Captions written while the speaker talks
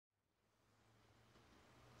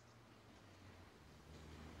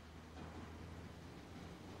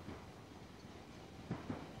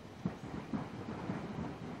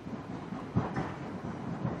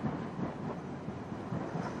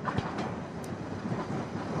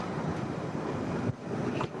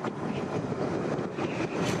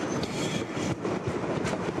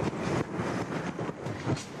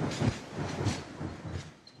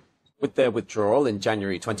With their withdrawal in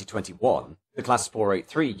January 2021, the Class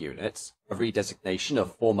 483 units, a redesignation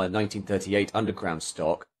of former 1938 Underground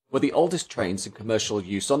stock, were the oldest trains in commercial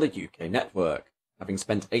use on the UK network, having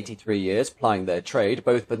spent 83 years plying their trade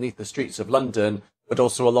both beneath the streets of London, but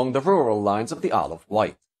also along the rural lines of the Isle of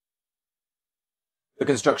Wight. The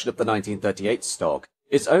construction of the 1938 stock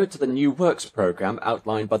is owed to the New Works programme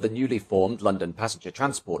outlined by the newly formed London Passenger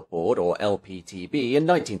Transport Board, or LPTB, in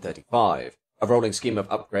 1935, a rolling scheme of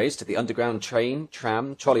upgrades to the underground train,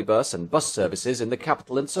 tram, trolleybus and bus services in the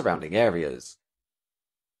capital and surrounding areas.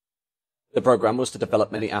 The programme was to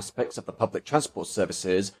develop many aspects of the public transport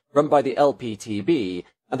services run by the LPTB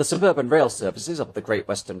and the suburban rail services of the Great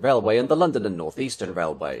Western Railway and the London and North Eastern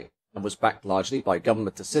Railway, and was backed largely by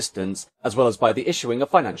government assistance as well as by the issuing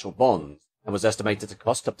of financial bonds, and was estimated to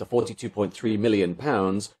cost up to £42.3 million,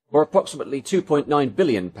 or approximately £2.9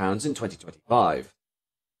 billion in 2025.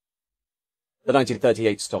 The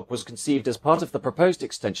 1938 stock was conceived as part of the proposed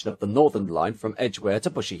extension of the Northern Line from Edgware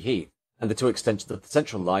to Bushey Heath, and the two extensions of the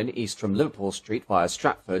Central Line east from Liverpool Street via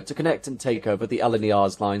Stratford to connect and take over the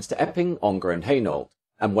Alaniars lines to Epping, Ongar and Hainault,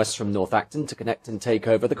 and west from North Acton to connect and take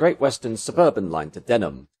over the Great Western Suburban Line to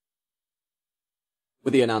Denham.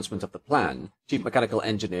 With the announcement of the plan, Chief Mechanical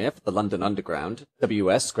Engineer for the London Underground,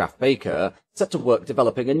 W.S. Graf Baker, set to work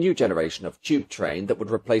developing a new generation of tube train that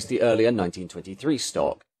would replace the earlier 1923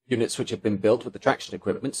 stock, units which had been built with the traction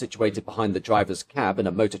equipment situated behind the driver's cab in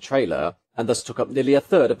a motor trailer, and thus took up nearly a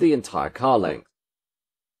third of the entire car length.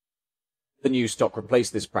 The new stock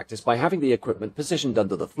replaced this practice by having the equipment positioned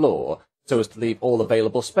under the floor, so as to leave all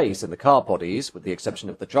available space in the car bodies, with the exception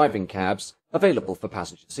of the driving cabs, available for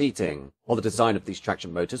passenger seating, while the design of these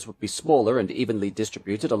traction motors would be smaller and evenly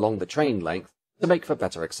distributed along the train length to make for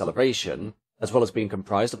better acceleration, as well as being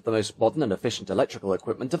comprised of the most modern and efficient electrical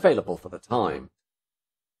equipment available for the time.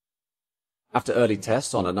 After early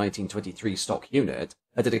tests on a 1923 stock unit,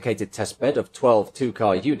 a dedicated testbed of 12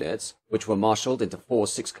 two-car units, which were marshalled into 4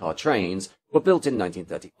 6-car trains, were built in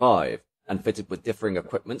 1935, and fitted with differing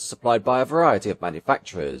equipment supplied by a variety of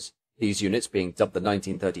manufacturers, these units being dubbed the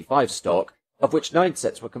 1935 stock, of which 9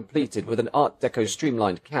 sets were completed with an Art Deco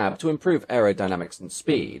streamlined cab to improve aerodynamics and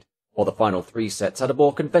speed, while the final 3 sets had a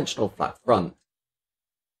more conventional flat front.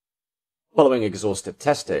 Following exhaustive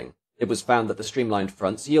testing, it was found that the streamlined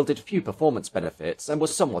fronts yielded few performance benefits and were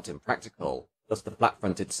somewhat impractical, thus the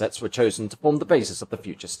flat-fronted sets were chosen to form the basis of the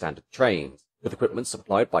future standard trains, with equipment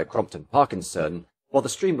supplied by Crompton Parkinson, while the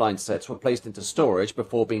streamlined sets were placed into storage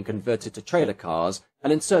before being converted to trailer cars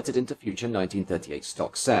and inserted into future 1938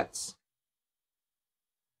 stock sets.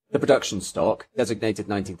 The production stock, designated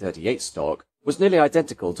 1938 stock, was nearly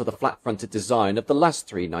identical to the flat-fronted design of the last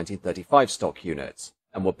 3 1935 stock units,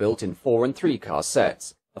 and were built in 4 and 3 car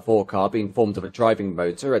sets, a 4-car being formed of a driving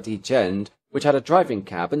motor at each end, which had a driving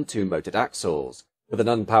cab and 2 motored axles, with an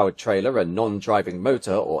unpowered trailer and non-driving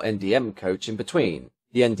motor or NDM coach in between,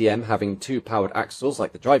 the NDM having 2 powered axles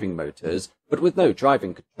like the driving motors, but with no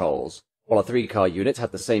driving controls, while a 3-car unit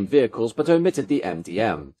had the same vehicles but omitted the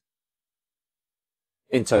MDM.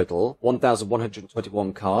 In total,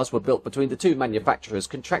 1,121 cars were built between the 2 manufacturers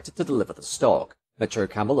contracted to deliver the stock, Metro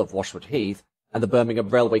Camel of Washwood Heath and the Birmingham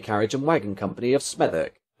Railway Carriage and Wagon Company of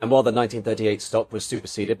Smethwick, and while the 1938 stock was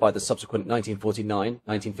superseded by the subsequent 1949,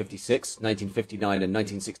 1956, 1959 and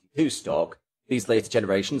 1962 stock, these later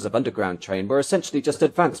generations of underground train were essentially just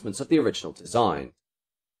advancements of the original design.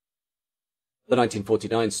 The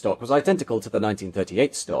 1949 stock was identical to the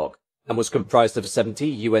 1938 stock, and was comprised of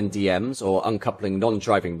 70 UNDMs, or uncoupling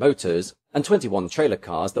non-driving motors, and 21 trailer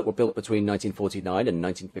cars that were built between 1949 and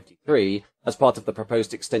 1953 as part of the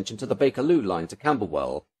proposed extension to the Bakerloo line to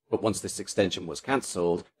Camberwell, but once this extension was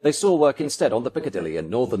cancelled, they saw work instead on the Piccadilly and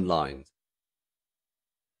Northern lines.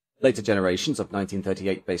 Later generations of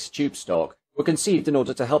 1938-based tube stock were conceived in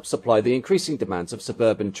order to help supply the increasing demands of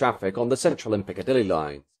suburban traffic on the Central and Piccadilly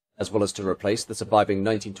lines, as well as to replace the surviving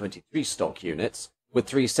 1923 stock units, with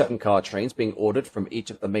 3 7-car trains being ordered from each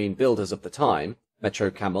of the main builders of the time, Metro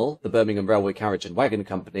Camel, the Birmingham Railway Carriage and Wagon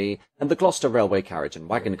Company, and the Gloucester Railway Carriage and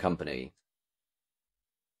Wagon Company.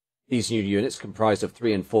 These new units comprised of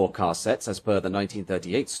 3 and 4 car sets as per the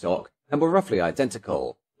 1938 stock, and were roughly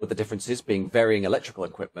identical, with the differences being varying electrical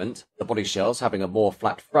equipment, the body shells having a more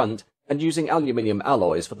flat front, and using aluminium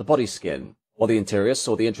alloys for the body skin, while the interior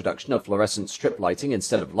saw the introduction of fluorescent strip lighting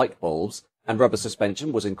instead of light bulbs, and rubber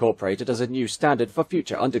suspension was incorporated as a new standard for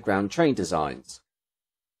future underground train designs.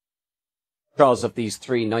 Trials of these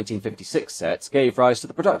 3 1956 sets gave rise to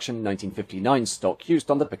the production 1959 stock used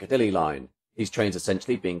on the Piccadilly line, these trains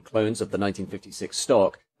essentially being clones of the 1956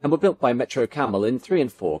 stock, and were built by Metro Camel in 3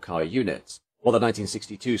 and 4 car units, while the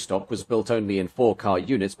 1962 stock was built only in 4-car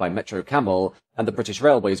units by Metro Camel and the British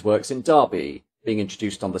Railways Works in Derby, being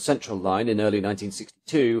introduced on the Central Line in early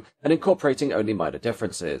 1962 and incorporating only minor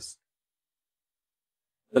differences.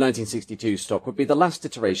 The 1962 stock would be the last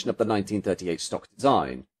iteration of the 1938 stock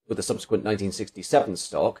design, with the subsequent 1967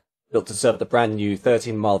 stock, built to serve the brand new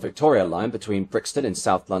 13-mile Victoria line between Brixton in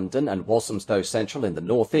South London and Walthamstow Central in the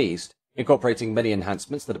North East, incorporating many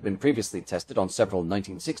enhancements that had been previously tested on several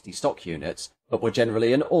 1960 stock units, but were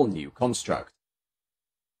generally an all-new construct.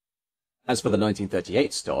 As for the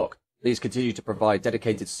 1938 stock, these continued to provide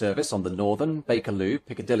dedicated service on the Northern, Bakerloo,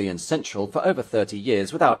 Piccadilly and Central for over 30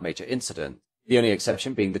 years without major incident, the only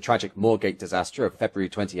exception being the tragic Moorgate disaster of February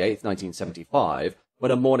 28, 1975,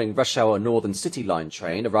 when a morning rush-hour Northern City Line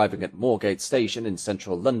train arriving at Moorgate Station in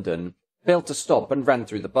central London failed to stop and ran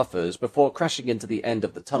through the buffers before crashing into the end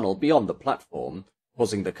of the tunnel beyond the platform,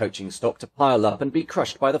 causing the coaching stock to pile up and be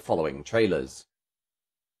crushed by the following trailers.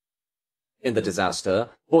 In the disaster,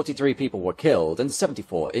 43 people were killed and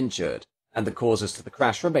 74 injured, and the causes to the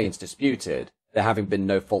crash remains disputed, there having been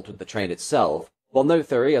no fault with the train itself, while no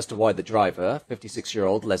theory as to why the driver,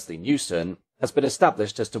 56-year-old Leslie Newson, has been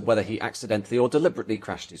established as to whether he accidentally or deliberately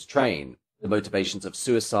crashed his train, the motivations of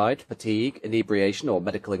suicide, fatigue, inebriation or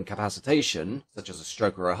medical incapacitation, such as a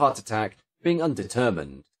stroke or a heart attack, being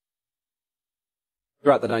undetermined.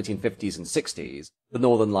 Throughout the 1950s and 60s, the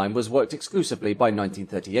Northern Line was worked exclusively by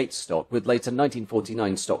 1938 stock with later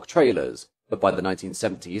 1949 stock trailers, but by the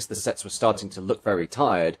 1970s the sets were starting to look very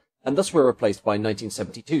tired, and thus were replaced by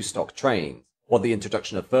 1972 stock trains, while the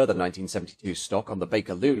introduction of further 1972 stock on the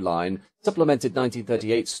Bakerloo line supplemented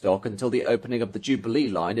 1938 stock until the opening of the Jubilee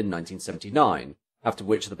line in 1979, after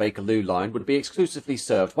which the Bakerloo line would be exclusively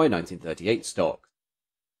served by 1938 stock.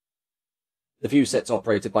 The few sets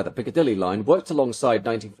operated by the Piccadilly line worked alongside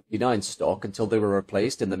 1959 stock until they were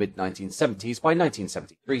replaced in the mid-1970s by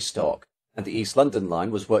 1973 stock, and the East London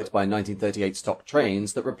line was worked by 1938 stock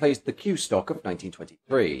trains that replaced the Q stock of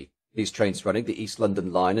 1923. These trains running the East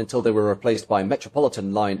London line until they were replaced by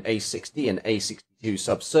Metropolitan Line A60 and A62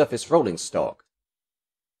 subsurface rolling stock.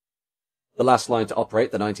 The last line to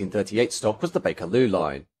operate the 1938 stock was the Bakerloo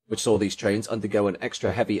line, which saw these trains undergo an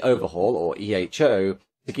extra heavy overhaul, or EHO,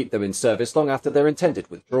 to keep them in service long after their intended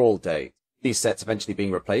withdrawal date, these sets eventually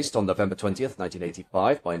being replaced on November 20th,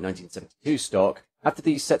 1985 by 1972 stock, after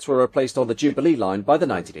these sets were replaced on the Jubilee line by the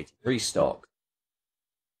 1983 stock.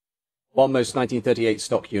 While most 1938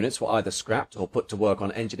 stock units were either scrapped or put to work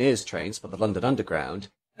on engineers' trains for the London Underground,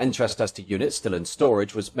 interest as to units still in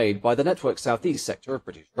storage was made by the Network South East sector of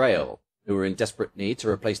British Rail, who were in desperate need to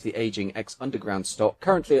replace the ageing ex-underground stock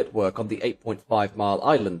currently at work on the 8.5-mile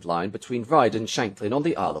Island line between Ryde and Shanklin on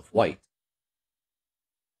the Isle of Wight.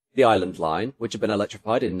 The Island line, which had been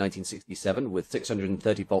electrified in 1967 with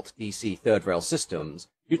 630-volt DC third-rail systems,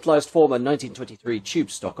 utilised former 1923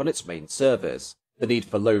 tube stock on its main service, the need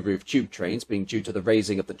for low-roof tube trains being due to the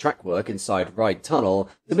raising of the trackwork inside Ryde Tunnel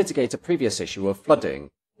to mitigate a previous issue of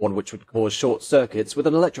flooding, one which would cause short circuits with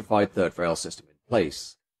an electrified third-rail system in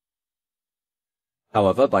place.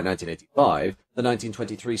 However, by 1985, the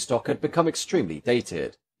 1923 stock had become extremely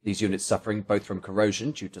dated, these units suffering both from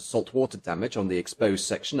corrosion due to saltwater damage on the exposed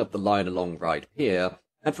section of the line along Ryde Pier,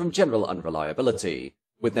 and from general unreliability,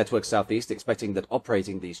 with Network South East expecting that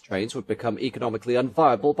operating these trains would become economically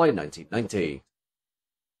unviable by 1990.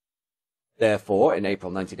 Therefore, in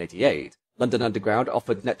April 1988, London Underground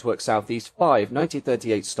offered Network South East 5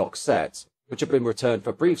 1938 stock sets, which had been returned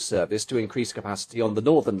for brief service to increase capacity on the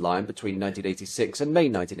Northern Line between 1986 and May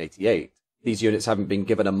 1988, these units having been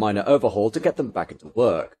given a minor overhaul to get them back into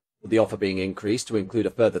work, with the offer being increased to include a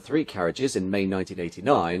further 3 carriages in May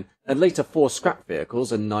 1989, and later 4 scrap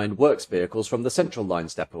vehicles and 9 works vehicles from the Central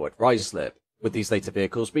Line's depot at Ruislip, with these later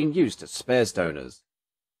vehicles being used as spares donors.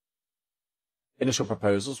 Initial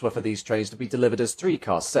proposals were for these trains to be delivered as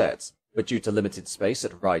 3-car sets, but due to limited space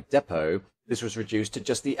at Ryde Depot, this was reduced to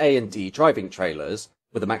just the A and D driving trailers,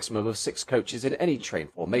 with a maximum of 6 coaches in any train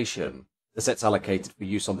formation, the sets allocated for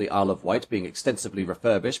use on the Isle of Wight being extensively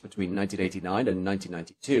refurbished between 1989 and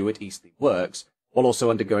 1992 at Eastleigh Works, while also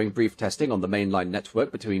undergoing brief testing on the mainline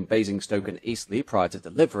network between Basingstoke and Eastleigh prior to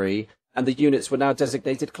delivery, and the units were now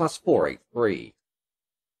designated Class 483.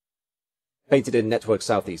 Painted in Network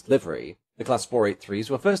South East livery, the Class 483s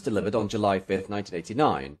were first delivered on July 5,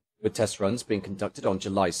 1989, with test runs being conducted on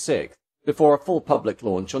July 6th, before a full public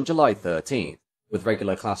launch on July 13th, with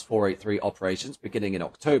regular Class 483 operations beginning in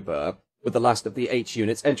October, with the last of the 8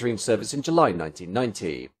 units entering service in July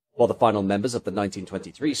 1990, while the final members of the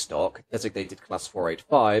 1923 stock, designated Class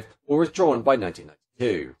 485, were withdrawn by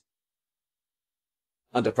 1992.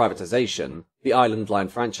 Under privatisation, the Island Line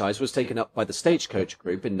franchise was taken up by the Stagecoach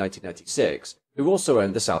Group in 1996, who also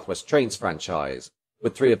owned the South West Trains franchise,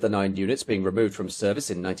 with 3 of the 9 units being removed from service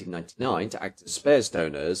in 1999 to act as spares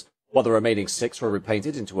donors, while the remaining 6 were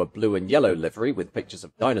repainted into a blue and yellow livery with pictures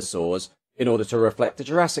of dinosaurs in order to reflect the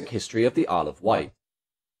Jurassic history of the Isle of Wight.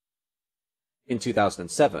 In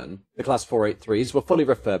 2007, the Class 483s were fully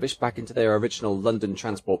refurbished back into their original London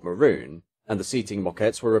Transport Maroon, and the seating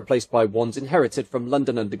moquettes were replaced by ones inherited from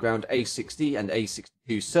London Underground A60 and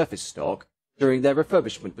A62 surface stock during their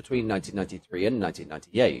refurbishment between 1993 and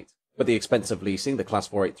 1998. But the expense of leasing the Class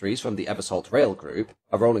 483s from the Eversalt Rail Group,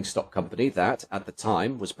 a rolling stock company that, at the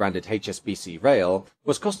time, was branded HSBC Rail,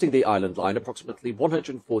 was costing the Island Line approximately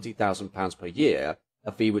 £140,000 per year,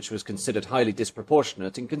 a fee which was considered highly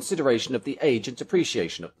disproportionate in consideration of the age and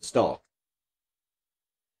depreciation of the stock.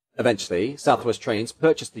 Eventually, South West Trains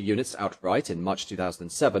purchased the units outright in March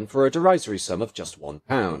 2007 for a derisory sum of just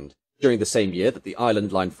 £1, during the same year that the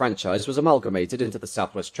Island Line franchise was amalgamated into the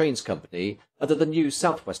South West Trains Company under the new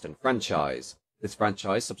South Western franchise, this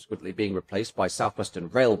franchise subsequently being replaced by South Western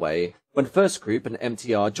Railway when First Group and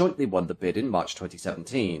MTR jointly won the bid in March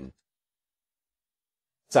 2017.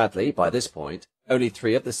 Sadly, by this point, only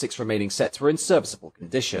 3 of the 6 remaining sets were in serviceable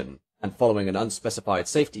condition, and following an unspecified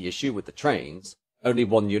safety issue with the trains, only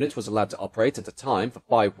 1 unit was allowed to operate at a time for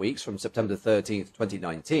 5 weeks from September 13,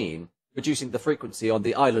 2019, reducing the frequency on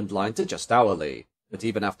the Island Line to just hourly. But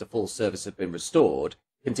even after full service had been restored,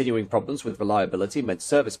 continuing problems with reliability meant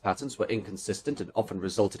service patterns were inconsistent and often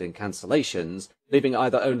resulted in cancellations, leaving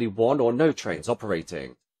either only 1 or no trains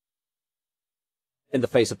operating. In the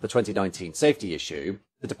face of the 2019 safety issue,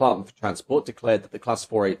 the Department for Transport declared that the Class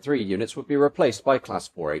 483 units would be replaced by Class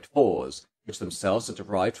 484s, which themselves are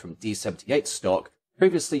derived from D78 stock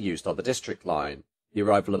previously used on the District Line, the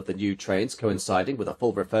arrival of the new trains coinciding with a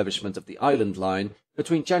full refurbishment of the Island Line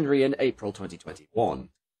between January and April 2021.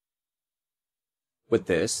 With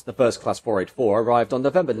this, the first Class 484 arrived on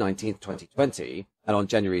November 19, 2020, and on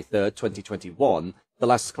January 3, 2021, the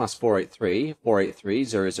last Class 483,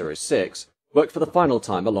 483-006, worked for the final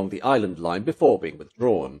time along the Island Line before being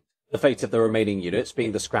withdrawn, the fate of the remaining units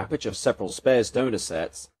being the scrappage of several spares donor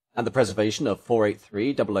sets, and the preservation of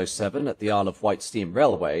 483-007 at the Isle of Wight Steam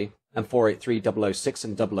Railway, and 483-006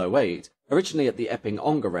 and 008, originally at the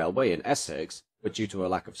Epping-Ongar Railway in Essex, but due to a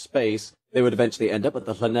lack of space, they would eventually end up at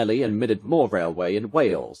the Llanelli and Mynydd Mor Railway in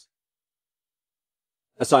Wales.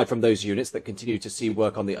 Aside from those units that continue to see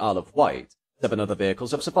work on the Isle of Wight, 7 other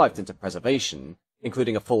vehicles have survived into preservation,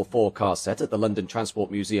 including a full 4-car set at the London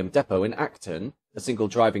Transport Museum depot in Acton, a single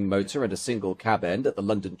driving motor and a single cab end at the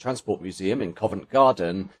London Transport Museum in Covent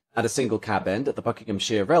Garden, and a single cab end at the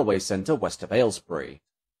Buckinghamshire Railway Centre west of Aylesbury.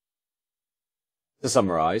 To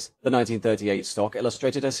summarise, the 1938 stock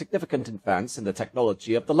illustrated a significant advance in the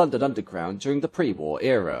technology of the London Underground during the pre-war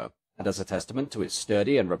era, and as a testament to its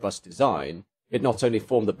sturdy and robust design, it not only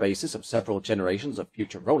formed the basis of several generations of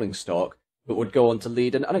future rolling stock, but would go on to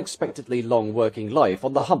lead an unexpectedly long working life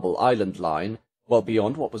on the humble Island Line, well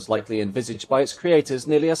beyond what was likely envisaged by its creators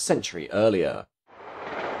nearly a century earlier.